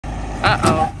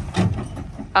Uh-oh.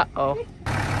 Uh-oh.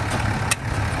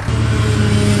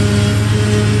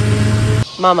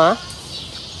 Mama,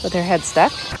 with her head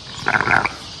stuck.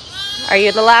 Are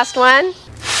you the last one?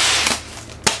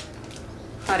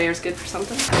 Hot air's good for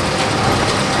something.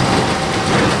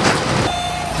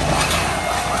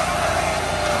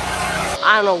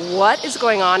 I don't know what is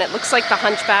going on. It looks like the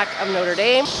Hunchback of Notre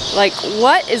Dame. Like,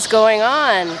 what is going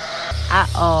on?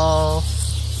 Uh-oh.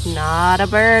 Not a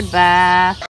bird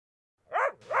bath.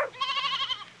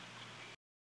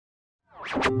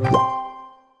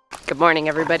 Good morning,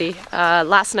 everybody.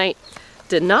 Last night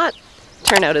did not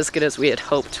turn out as good as we had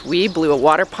hoped. We blew a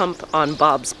water pump on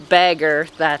Bob's bagger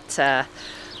that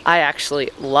I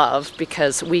actually love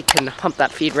because we can pump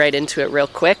that feed right into it real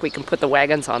quick. We can put the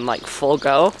wagons on like full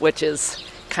go, which is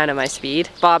kind of my speed.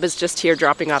 Bob is just here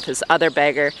dropping off his other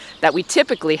bagger that we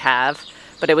typically have,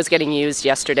 but it was getting used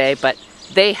yesterday, but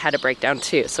they had a breakdown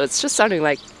too. So it's just sounding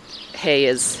like hay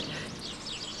is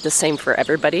the same for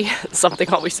everybody. Something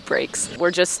always breaks.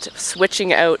 We're just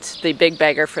switching out the big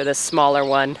bagger for this smaller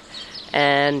one.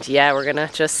 And yeah, we're gonna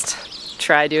just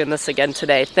try doing this again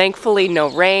today. Thankfully, no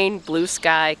rain, blue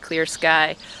sky, clear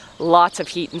sky, lots of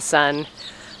heat and sun,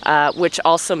 which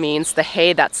also means the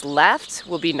hay that's left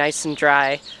will be nice and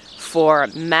dry for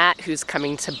Matt, who's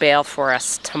coming to bale for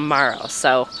us tomorrow.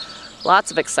 So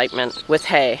lots of excitement with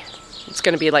hay. It's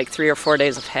gonna be like 3 or 4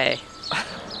 days of hay,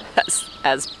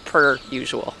 as per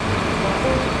usual.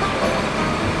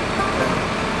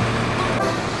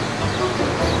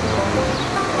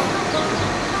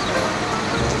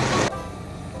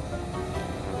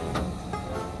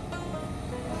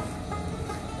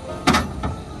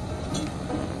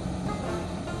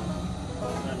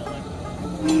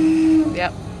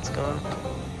 Yep, it's going.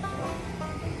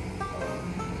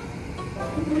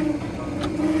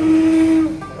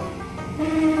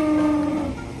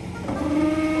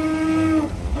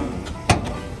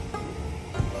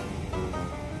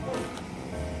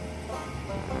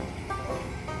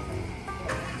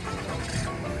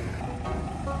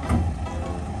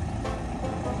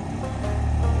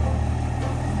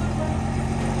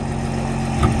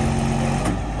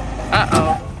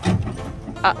 Uh-oh.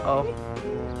 Uh-oh.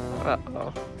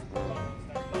 Uh-oh.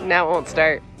 Now it won't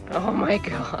start. Oh my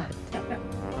god.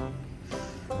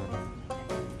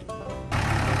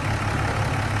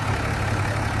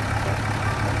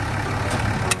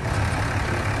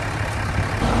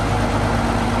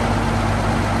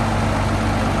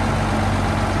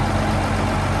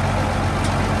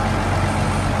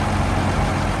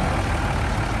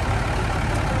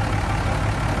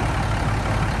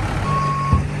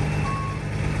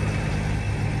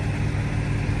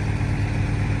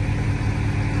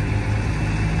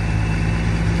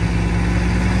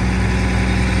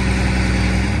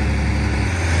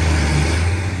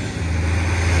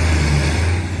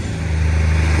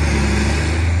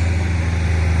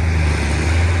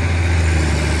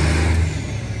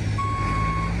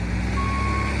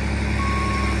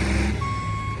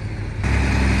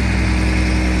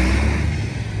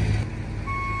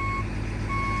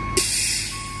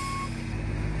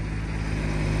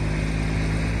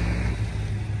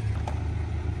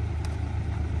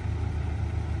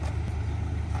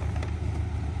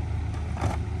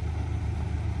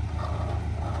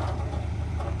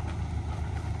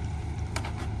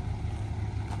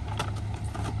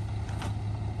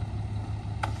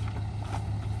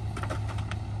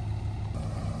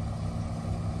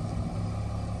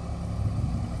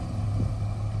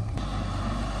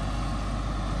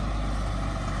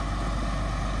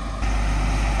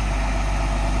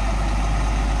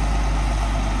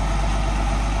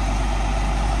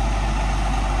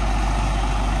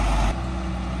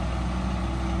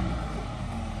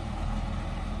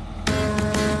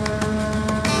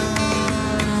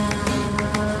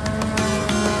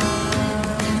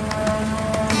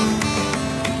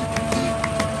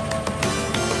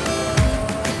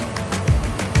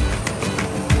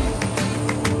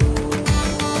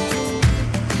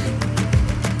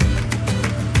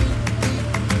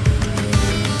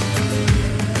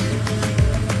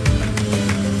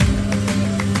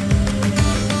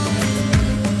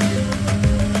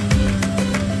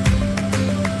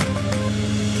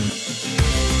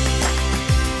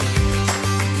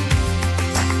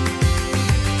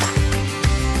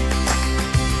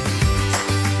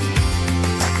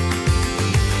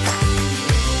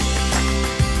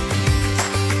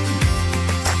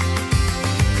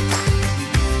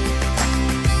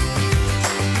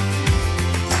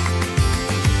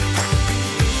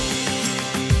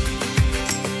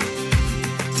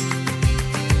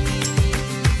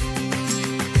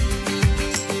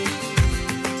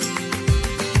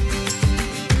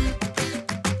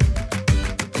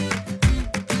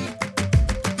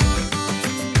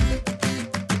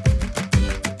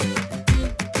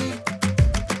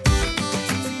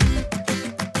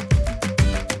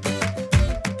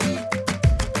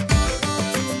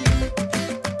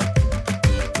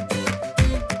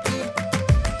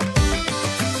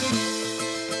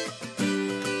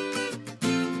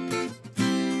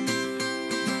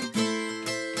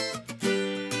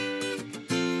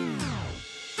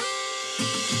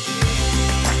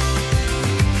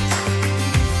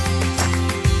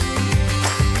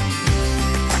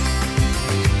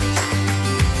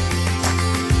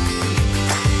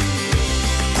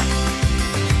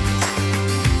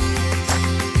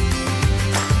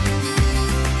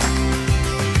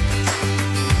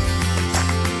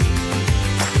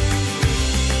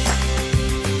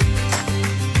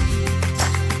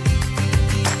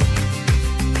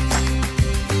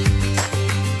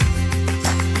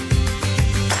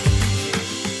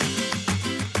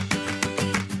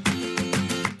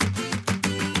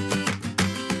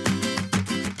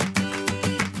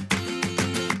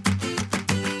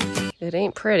 It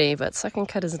ain't pretty, but second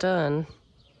cut is done.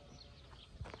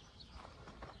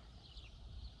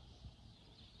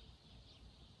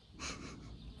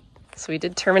 So we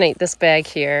did terminate this bag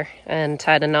here and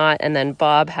tied a knot, and then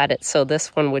Bob had it so this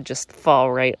one would just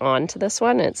fall right onto this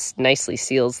one. It nicely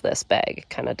seals this bag. It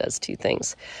kind of does two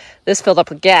things. This filled up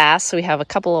with gas, so we have a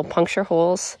couple of puncture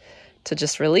holes to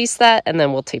just release that, and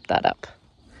then we'll tape that up.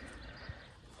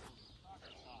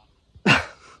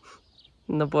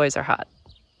 And the boys are hot.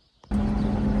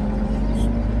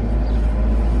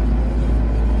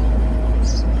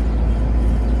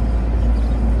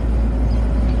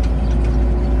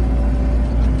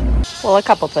 Well, a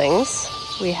couple things.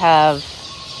 We have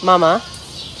Mama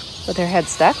with her head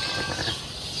stuck.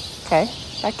 Okay,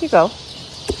 back you go.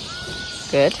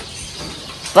 Good.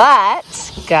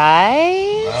 But,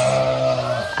 guys,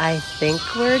 I think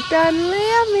we're done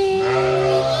lambing.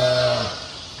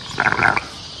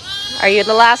 Are you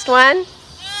the last one?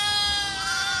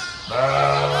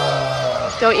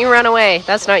 Don't you run away.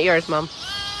 That's not yours, Mom.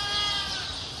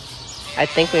 I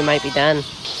think we might be done.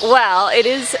 Well, it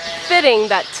is fitting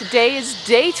that today is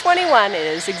day 21. It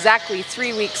is exactly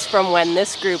 3 weeks from when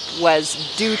this group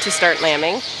was due to start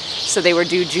lambing. So they were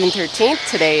due June 13th.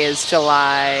 Today is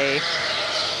July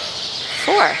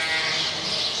 4th.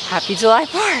 Happy July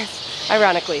 4th,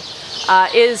 ironically.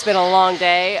 It has been a long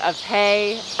day of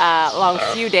hay, a long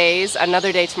few days,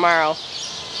 another day tomorrow.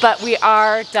 But we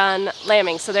are done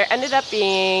lambing. So there ended up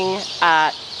being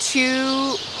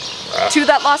two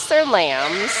that lost their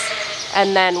lambs.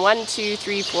 And then 1, 2,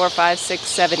 3, 4, 5, 6,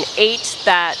 7, 8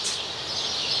 that,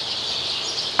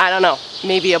 I don't know,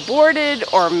 maybe aborted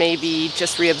or maybe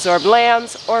just reabsorbed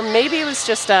lambs, or maybe it was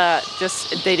just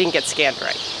they didn't get scanned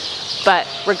right. But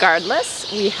regardless,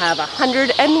 we have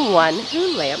 101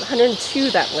 who lamb,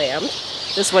 102 that lambed.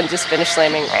 This one just finished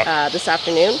lambing this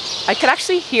afternoon. I could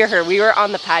actually hear her. We were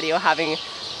on the patio having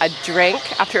a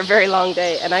drink after a very long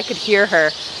day, and I could hear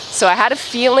her. So I had a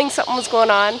feeling something was going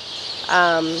on.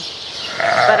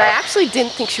 But I actually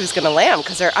didn't think she was going to lamb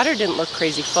because her udder didn't look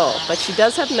crazy full. But she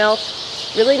does have milk,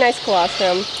 really nice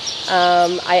colostrum.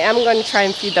 I am going to try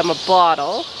and feed them a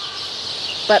bottle.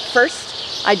 But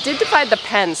first, I did divide the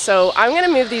pen. So I'm going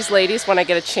to move these ladies when I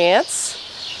get a chance.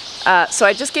 So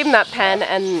I just gave them that pen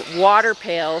and water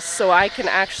pails so I can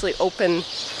actually open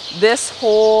this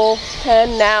whole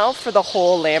pen now for the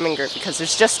whole lambing group because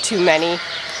there's just too many.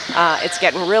 It's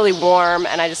getting really warm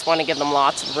and I just want to give them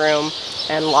lots of room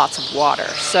and lots of water.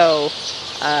 So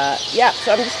yeah,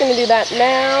 so I'm just going to do that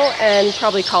now and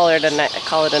probably call it a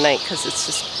night because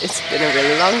it's been a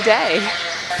really long day.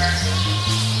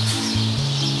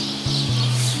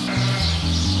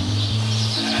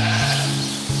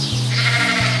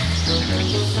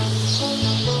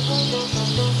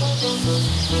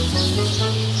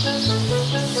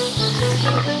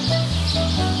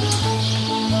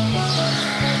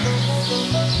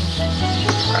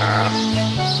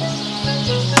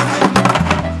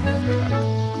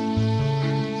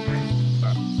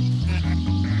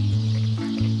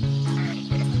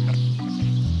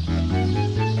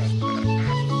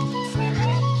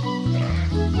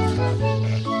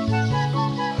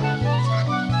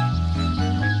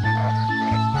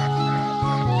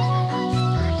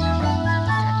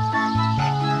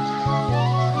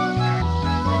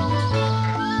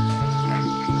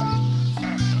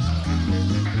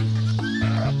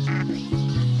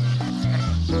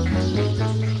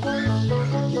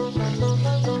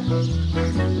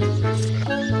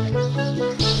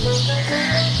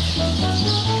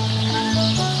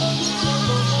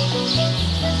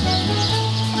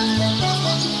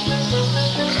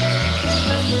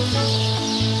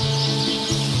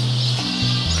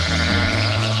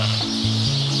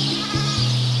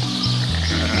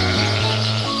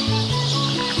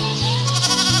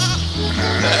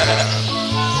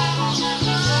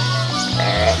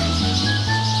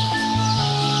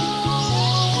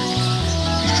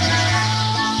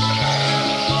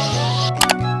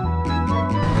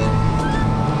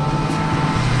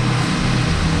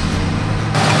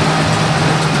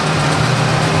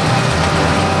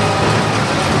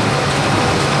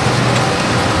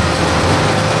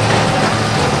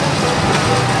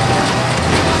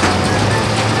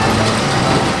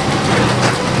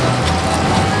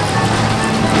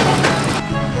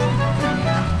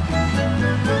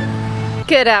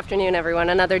 Good afternoon, everyone.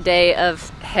 Another day of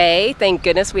hay. Thank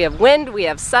goodness we have wind, we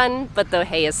have sun, but the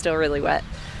hay is still really wet.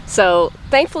 So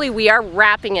thankfully we are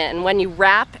wrapping it, and when you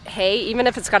wrap hay, even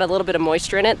if it's got a little bit of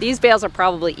moisture in it, these bales are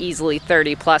probably easily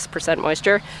 30+%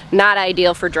 moisture. Not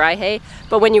ideal for dry hay,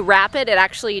 but when you wrap it,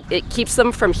 it keeps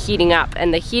them from heating up,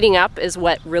 and the heating up is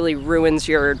what really ruins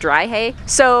your dry hay.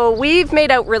 So we've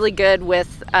made out really good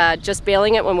with just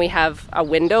baling it when we have a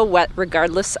window wet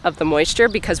regardless of the moisture,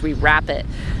 because we wrap it.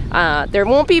 There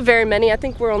won't be very many. I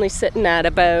think we're only sitting at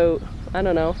about, I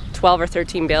don't know, 12 or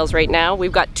 13 bales right now.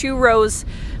 We've got 2 rows.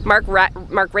 Mark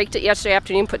raked it yesterday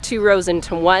afternoon, put 2 rows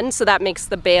into one, so that makes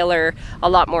the baler a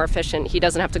lot more efficient. He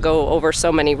doesn't have to go over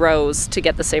so many rows to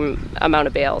get the same amount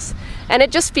of bales. And it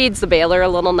just feeds the baler a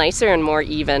little nicer and more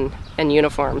even and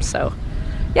uniform. So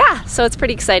yeah, so it's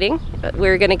pretty exciting.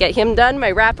 We're gonna get him done.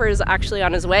 My wrapper is actually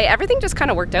on his way. Everything just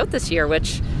kind of worked out this year,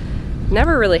 which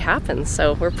never really happens.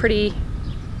 So we're pretty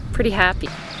happy.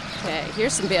 Okay,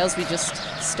 here's some bales we just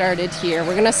started here.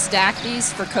 We're gonna stack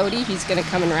these for Cody. He's gonna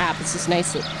come and wrap. It's just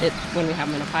nice when we have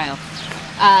them in a pile.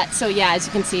 So yeah, as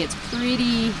you can see, it's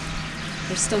pretty,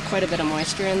 there's still quite a bit of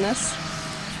moisture in this.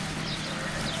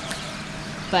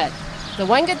 But the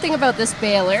one good thing about this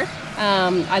baler,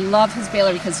 I love his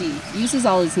baler because he uses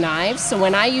all his knives. So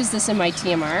when I use this in my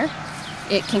TMR,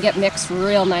 it can get mixed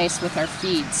real nice with our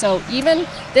feed. So even,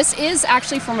 this is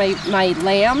actually for my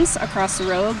lambs across the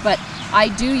road, but I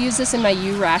do use this in my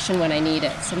ewe ration when I need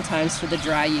it, sometimes for the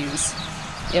dry ewes,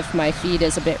 if my feed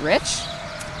is a bit rich.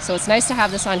 So it's nice to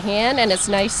have this on hand, and it's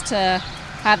nice to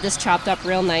have this chopped up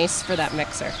real nice for that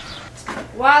mixer.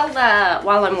 While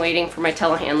I'm waiting for my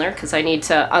telehandler, because I need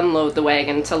to unload the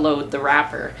wagon to load the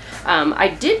wrapper,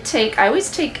 I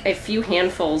always take a few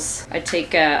handfuls. I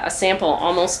take a sample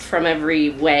almost from every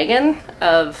wagon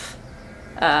of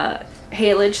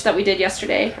haylage that we did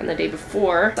yesterday and the day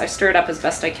before. I stir it up as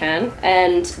best I can,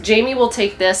 and Jamie will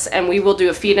take this and we will do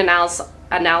a feed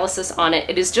analysis on it.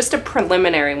 It is just a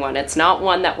preliminary one. It's not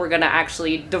one that we're going to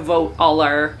actually devote all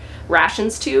our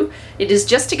rations to. It is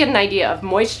just to get an idea of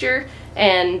moisture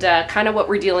and kind of what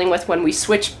we're dealing with when we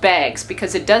switch bags,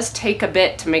 because it does take a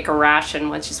bit to make a ration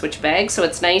once you switch bags. So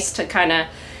it's nice to kind of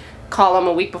call them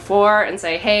a week before and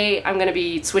say, hey, I'm going to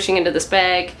be switching into this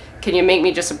bag. Can you make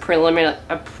me just a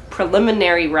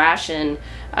preliminary ration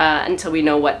until we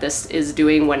know what this is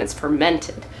doing when it's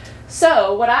fermented?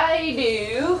 So what I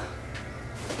do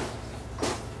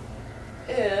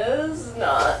is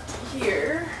not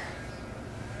here.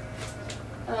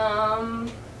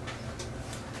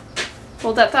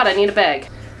 Hold that thought, I need a bag.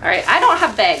 All right, I don't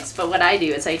have bags, but what I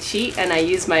do is I cheat and I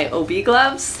use my OB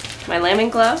gloves, my lambing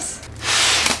gloves.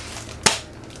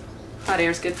 Hot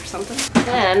air is good for something.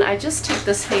 Then I just take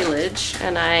this haylage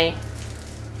and I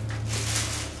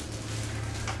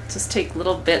just take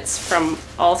little bits from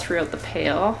all throughout the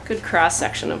pail. Good cross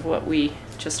section of what we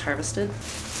just harvested.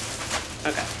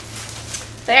 Okay,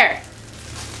 there.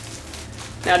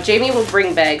 Now Jamie will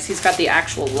bring bags. He's got the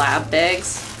actual lab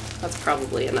bags. That's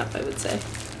probably enough, I would say.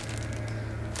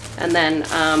 And then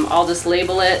I'll just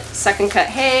label it second cut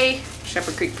hay,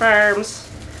 Shepherd Creek Farms,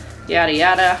 yada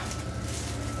yada.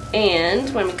 And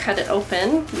when we cut it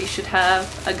open, we should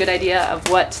have a good idea of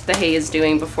what the hay is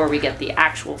doing before we get the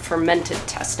actual fermented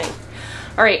testing.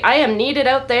 All right, I am kneaded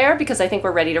out there because I think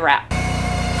we're ready to wrap.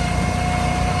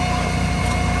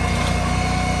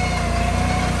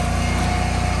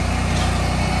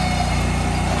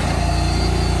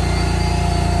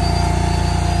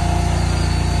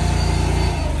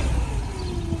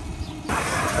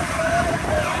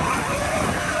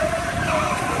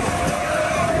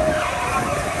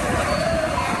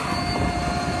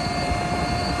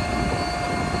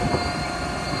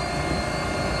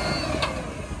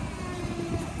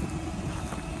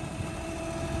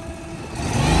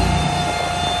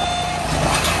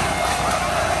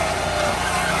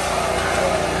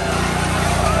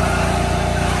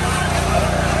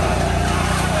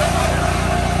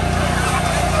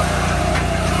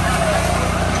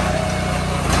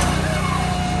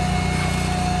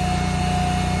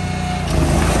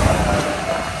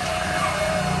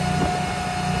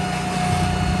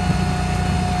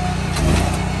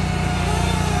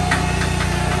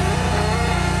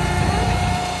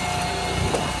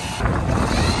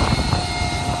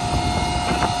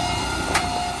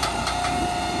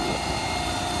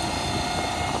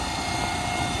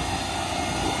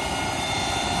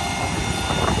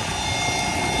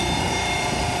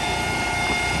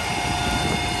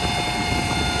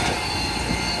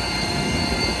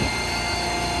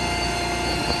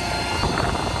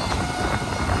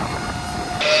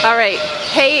 All right,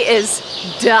 hay is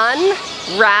done,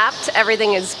 wrapped,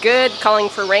 everything is good, calling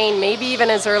for rain, maybe even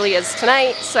as early as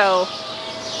tonight, so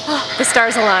the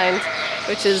stars aligned.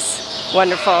 which is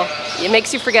wonderful. It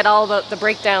makes you forget all about the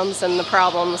breakdowns and the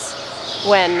problems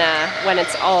when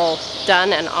it's all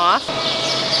done and off. I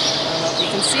don't know if you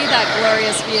can see that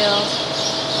glorious field.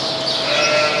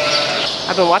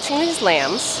 I've been watching these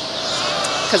lambs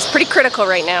because it's pretty critical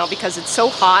right now because it's so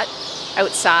hot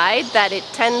outside that it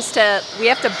tends to, we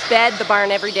have to bed the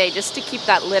barn every day just to keep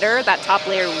that litter, that top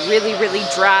layer really, really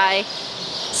dry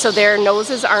so their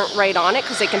noses aren't right on it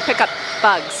because they can pick up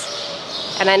bugs.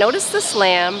 And I noticed this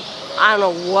lamb, I don't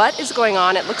know what is going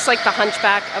on. It looks like the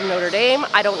Hunchback of Notre Dame.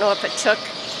 I don't know if it took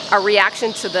a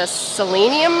reaction to the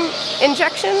selenium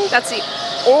injection. That's the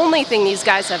only thing these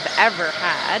guys have ever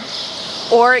had.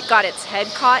 Or it got its head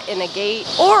caught in a gate,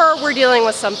 or we're dealing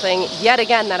with something yet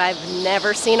again that I've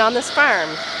never seen on this farm.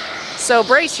 So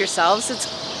brace yourselves, it's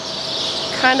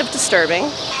kind of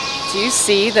disturbing. Do you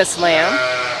see this lamb?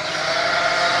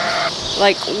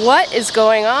 Like, what is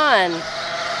going on?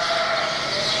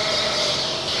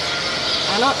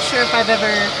 I'm not sure if I've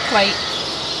ever quite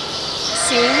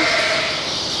seen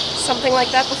something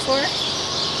like that before.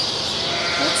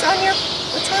 What's on here?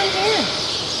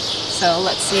 So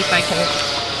let's see if I can,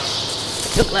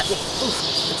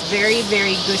 it's very,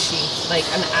 very gushy, like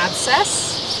an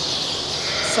abscess.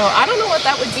 So I don't know what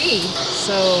that would be.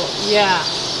 So yeah,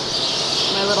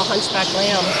 my little hunchback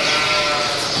lamb.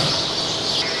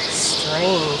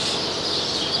 Strange.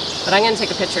 But I'm gonna take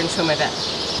a picture and show my vet.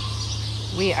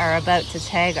 We are about to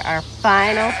tag our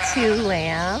final 2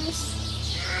 lambs.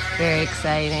 Very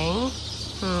exciting.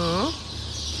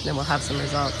 Then we'll have some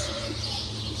results.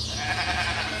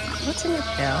 What's in your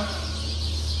pail?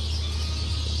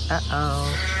 Uh-oh.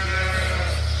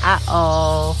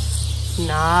 Uh-oh.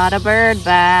 Not a bird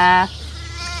bath.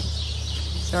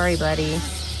 Sorry, buddy.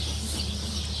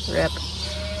 Rip.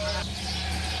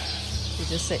 You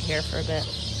just sit here for a bit.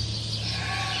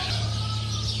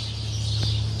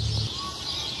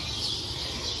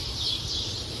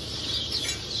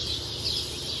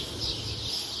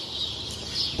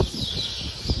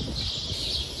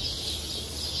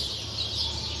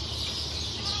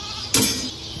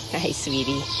 Hi,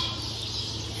 sweetie.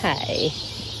 Hi.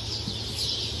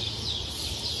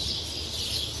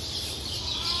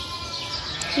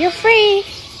 You're free.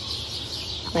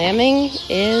 Lambing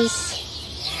is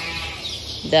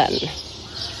done.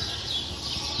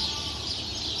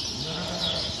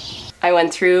 I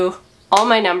went through all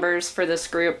my numbers for this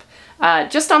group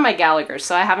just on my Gallagher,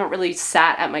 so I haven't really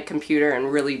sat at my computer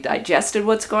and really digested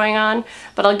what's going on,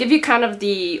 but I'll give you kind of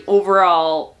the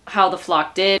overall how the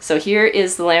flock did. So here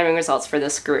is the lambing results for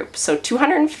this group. So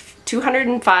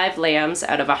 205 lambs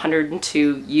out of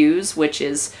 102 ewes, which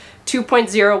is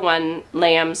 2.01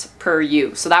 lambs per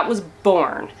ewe. So that was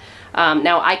born.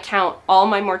 Now I count all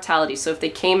my mortality. So if they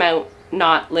came out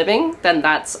not living, then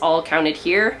that's all counted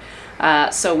here.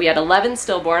 So we had 11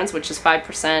 stillborns, which is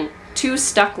 5%, 2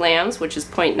 stuck lambs, which is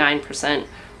 0.9%,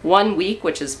 1 weak,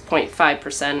 which is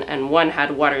 0.5%, and 1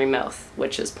 had watery mouth,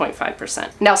 which is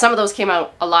 0.5%. Now some of those came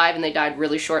out alive and they died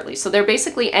really shortly. So they're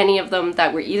basically any of them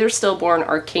that were either stillborn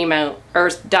or came out or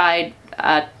died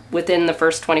within the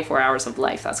first 24 hours of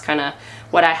life. That's kind of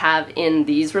what I have in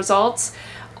these results.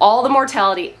 All the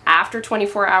mortality after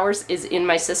 24 hours is in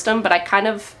my system, but I kind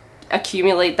of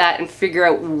accumulate that and figure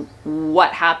out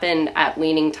what happened at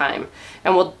weaning time.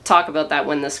 And we'll talk about that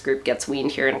when this group gets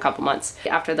weaned here in a couple months.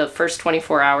 After the first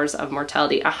 24 hours of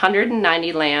mortality,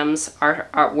 190 lambs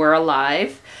were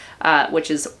alive, which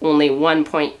is only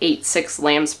 1.86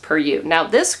 lambs per ewe. Now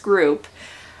this group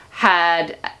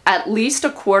had at least a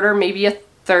quarter, maybe a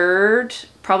third,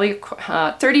 probably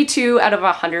 32 out of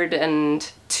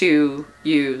 102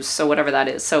 ewes, so whatever that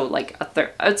is. So like a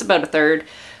third, it's about a third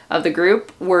of the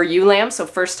group were ewe lambs, so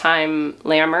first time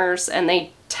lambers, and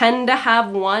they tend to have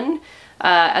one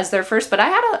as their first, but I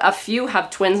had a few have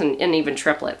twins and even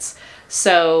triplets.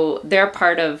 So they're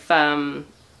part of,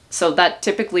 so that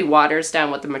typically waters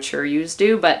down what the mature ewes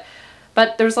do, but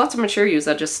there's lots of mature ewes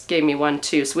that just gave me one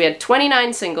too. So we had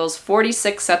 29 singles,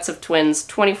 46 sets of twins,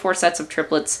 24 sets of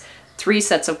triplets, 3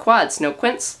 sets of quads, no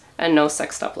quints, and no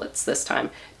sextuplets this time.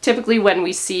 Typically when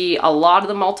we see a lot of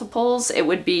the multiples, it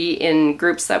would be in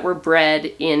groups that were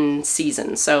bred in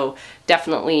season. So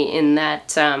definitely in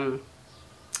that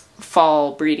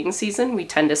fall breeding season, we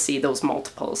tend to see those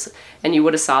multiples. And you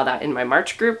would have saw that in my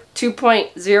March group.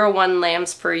 2.01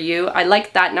 lambs per ewe. I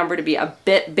like that number to be a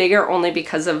bit bigger only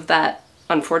because of that,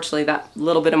 unfortunately, that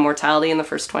little bit of mortality in the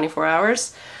first 24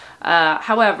 hours.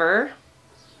 However,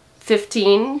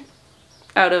 15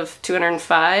 out of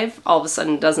 205 all of a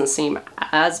sudden doesn't seem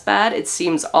as bad. It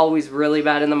seems always really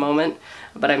bad in the moment,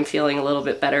 but I'm feeling a little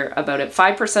bit better about it.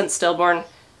 5% stillborn.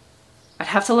 I'd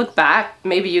have to look back.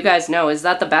 Maybe you guys know, is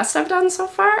that the best I've done so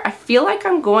far? I feel like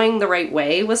I'm going the right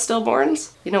way with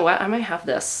stillborns. You know what? I might have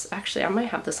this. Actually, I might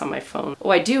have this on my phone.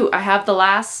 Oh, I do. I have the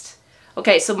last.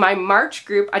 Okay, so my March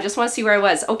group, I just want to see where I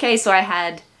was. Okay, so I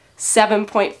had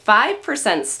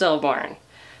 7.5% stillborn.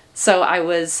 So I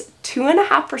was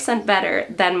 2.5% better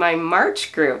than my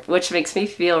March group, which makes me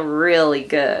feel really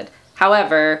good.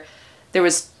 However, there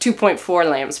was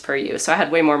 2.4 lambs per ewe, so I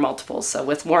had way more multiples. So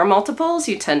with more multiples,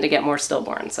 you tend to get more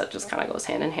stillborns. So it just kind of goes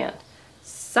hand in hand.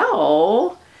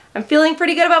 So I'm feeling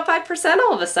pretty good about 5%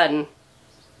 all of a sudden.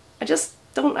 I just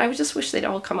wish they'd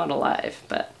all come out alive,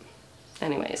 but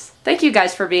anyways. Thank you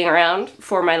guys for being around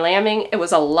for my lambing. It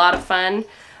was a lot of fun.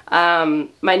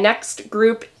 My next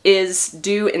group is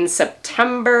due in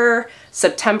September.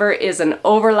 September is an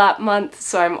overlap month,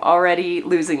 so I'm already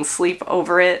losing sleep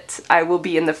over it. I will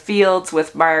be in the fields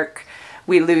with Mark.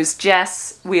 We lose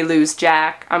Jess, we lose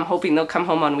Jack. I'm hoping they'll come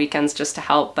home on weekends just to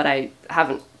help, but I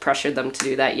haven't pressured them to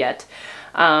do that yet.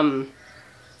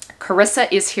 Carissa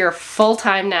is here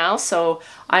full-time now, so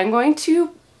I'm going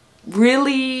to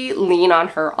really lean on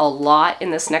her a lot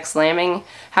in this next lambing.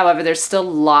 However, there's still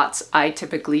lots I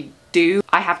typically do.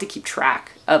 I have to keep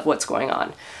track of what's going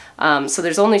on. So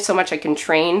there's only so much I can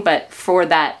train, but for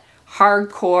that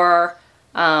hardcore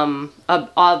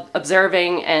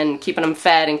observing and keeping them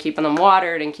fed and keeping them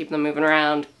watered and keeping them moving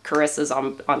around, Carissa's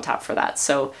on top for that.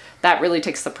 So that really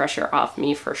takes the pressure off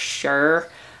me for sure.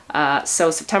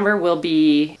 So September will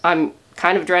be, I'm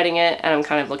kind of dreading it and I'm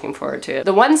kind of looking forward to it.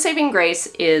 The one saving grace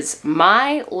is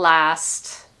my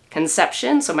last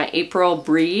conception, so my April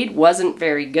breed wasn't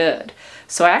very good.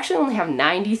 So I actually only have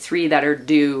 93 that are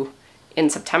due in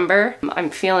September. I'm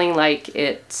feeling like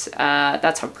that's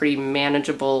a pretty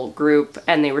manageable group,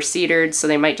 and they were cedared, so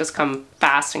they might just come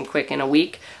fast and quick in a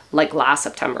week, like last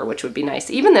September, which would be nice.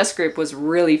 Even this group was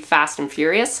really fast and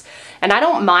furious, and I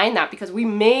don't mind that because we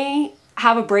may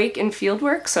have a break in field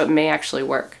work, so it may actually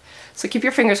work. So keep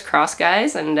your fingers crossed,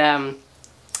 guys, and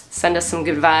send us some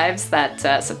good vibes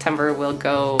that September will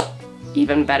go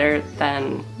even better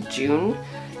than June.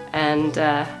 And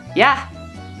yeah,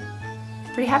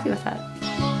 pretty happy with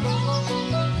that.